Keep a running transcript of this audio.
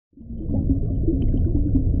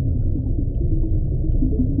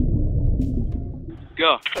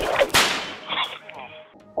Go.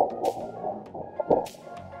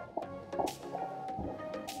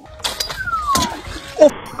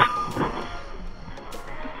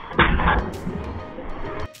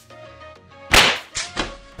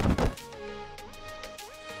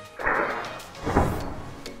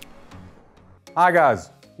 Hi guys,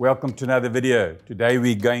 welcome to another video. Today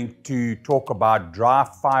we're going to talk about dry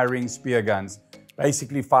firing spear guns,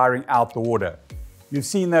 basically firing out the water. You've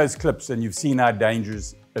seen those clips and you've seen how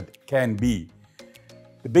dangerous it can be.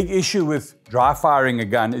 The big issue with dry firing a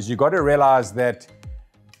gun is you've got to realize that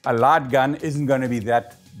a light gun isn't going to be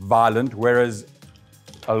that violent, whereas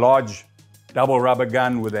a large double rubber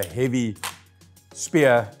gun with a heavy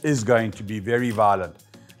spear is going to be very violent.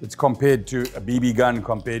 It's compared to a BB gun,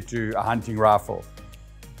 compared to a hunting rifle.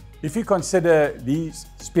 If you consider these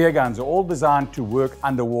spear guns are all designed to work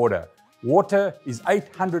underwater. Water is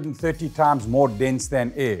 830 times more dense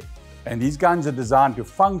than air, and these guns are designed to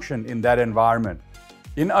function in that environment.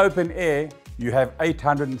 In open air, you have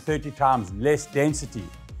 830 times less density.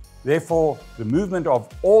 Therefore, the movement of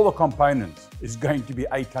all the components is going to be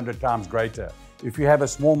 800 times greater. If you have a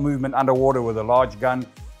small movement underwater with a large gun,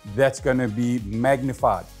 that's going to be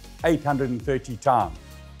magnified 830 times.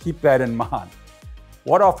 Keep that in mind.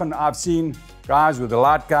 What often I've seen guys with a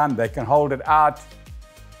light gun, they can hold it out,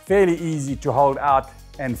 fairly easy to hold out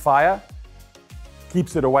and fire.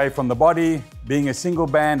 Keeps it away from the body, being a single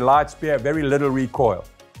band light spear, very little recoil.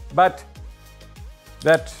 But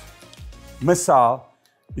that missile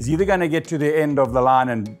is either going to get to the end of the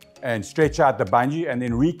line and stretch out the bungee and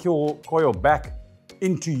then recoil back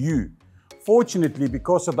into you. Fortunately,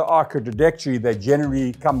 because of the arc of trajectory, they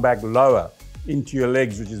generally come back lower into your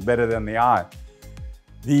legs, which is better than the eye.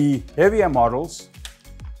 The heavier models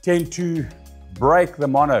tend to break the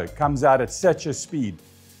mono, comes out at such a speed,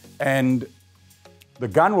 and the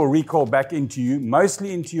gun will recoil back into you,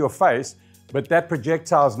 mostly into your face, but that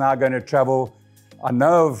projectile is now going to travel, I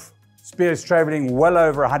know of spears traveling well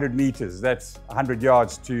over 100 meters. That's 100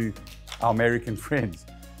 yards to our American friends.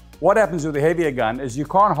 What happens with a heavier gun is you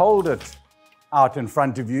can't hold it out in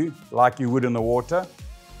front of you like you would in the water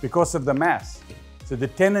because of the mass. So the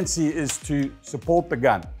tendency is to support the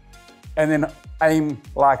gun and then aim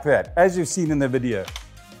like that. As you've seen in the video,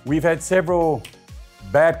 we've had several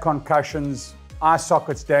bad concussions, eye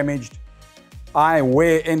sockets damaged, eye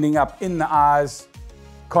wear ending up in the eyes,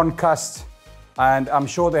 concussed, and I'm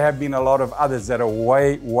sure there have been a lot of others that are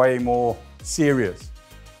way, way more serious.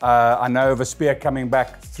 I know of a spear coming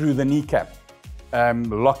back through the kneecap,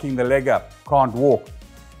 locking the leg up, can't walk.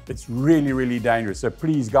 It's really, really dangerous. So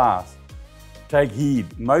please guys, take heed.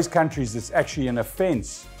 In most countries, it's actually an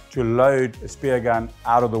offense to load a spear gun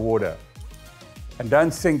out of the water. And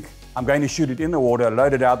don't think I'm going to shoot it in the water,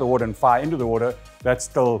 load it out of the water and fire into the water. That's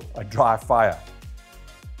still a dry fire.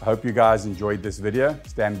 I hope you guys enjoyed this video.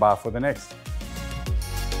 Stand by for the next.